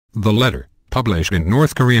The letter, published in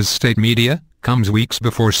North Korea's state media, comes weeks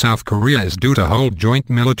before South Korea is due to hold joint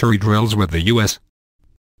military drills with the U.S.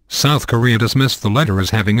 South Korea dismissed the letter as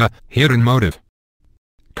having a hidden motive.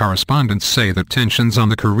 Correspondents say that tensions on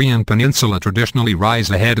the Korean peninsula traditionally rise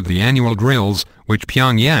ahead of the annual drills, which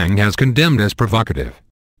Pyongyang has condemned as provocative.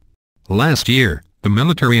 Last year, the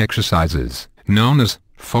military exercises, known as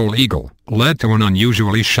Foal Eagle, led to an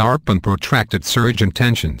unusually sharp and protracted surge in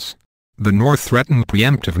tensions. The North threatened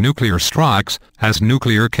preemptive nuclear strikes as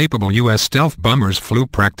nuclear-capable U.S. stealth bombers flew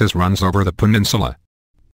practice runs over the peninsula.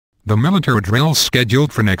 The military drills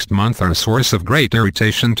scheduled for next month are a source of great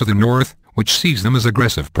irritation to the North, which sees them as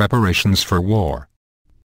aggressive preparations for war.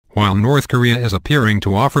 While North Korea is appearing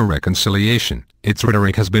to offer reconciliation, its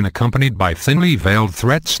rhetoric has been accompanied by thinly veiled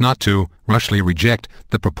threats not to rashly reject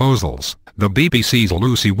the proposals, the BBC's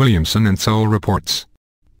Lucy Williamson in Seoul reports.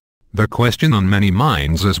 The question on many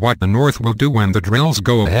minds is what the North will do when the drills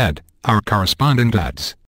go ahead, our correspondent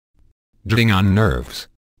adds. Getting on nerves.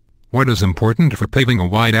 What is important for paving a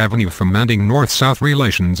wide avenue for mending North-South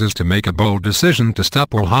relations is to make a bold decision to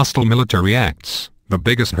stop all hostile military acts, the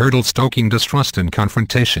biggest hurdle stoking distrust and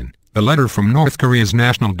confrontation, the letter from North Korea's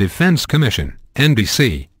National Defense Commission,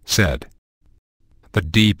 NDC, said. The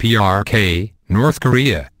DPRK, North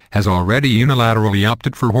Korea, has already unilaterally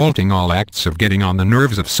opted for halting all acts of getting on the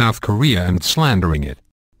nerves of South Korea and slandering it.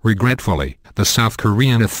 Regretfully, the South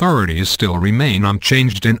Korean authorities still remain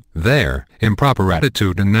unchanged in their improper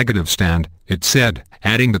attitude and negative stand, it said,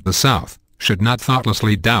 adding that the South should not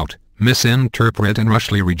thoughtlessly doubt, misinterpret and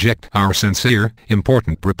rashly reject our sincere,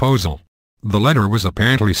 important proposal. The letter was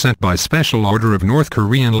apparently sent by special order of North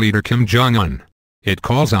Korean leader Kim Jong-un. It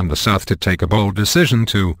calls on the South to take a bold decision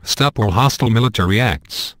to stop all hostile military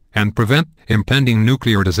acts and prevent impending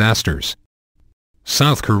nuclear disasters.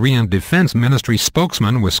 South Korean Defense Ministry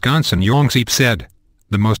spokesman Wisconsin Yong-seep said,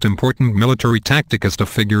 "The most important military tactic is to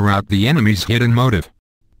figure out the enemy's hidden motive."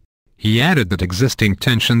 He added that existing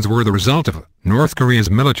tensions were the result of North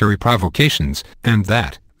Korea's military provocations, and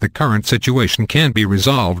that the current situation can be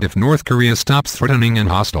resolved if North Korea stops threatening and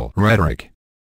hostile rhetoric.